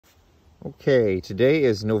Okay, today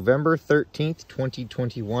is November 13th,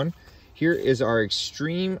 2021. Here is our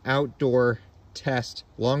extreme outdoor test,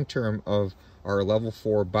 long-term, of our level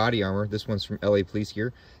 4 body armor. This one's from LA Police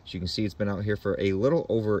Gear. As you can see, it's been out here for a little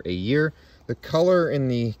over a year. The color in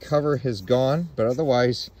the cover has gone, but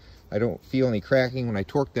otherwise I don't feel any cracking when I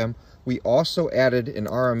torque them. We also added an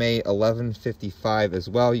RMA 1155 as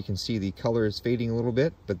well. You can see the color is fading a little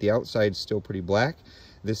bit, but the outside is still pretty black.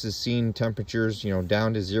 This has seen temperatures,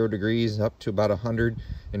 down to 0 degrees, up to about 100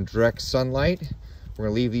 in direct sunlight. We're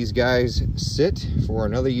gonna leave these guys sit for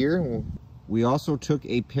another year. We also took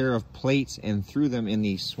a pair of plates and threw them in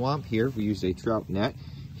the swamp here. We used a trout net.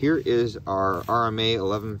 Here is our RMA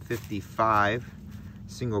 1155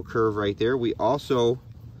 single curve right there. We also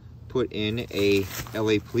put in a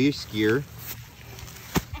LA Police Gear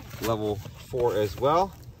level 4 as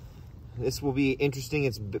well. This will be interesting.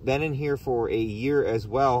 It's been in here for a year as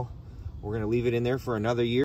well. We're going to leave it in there for another year.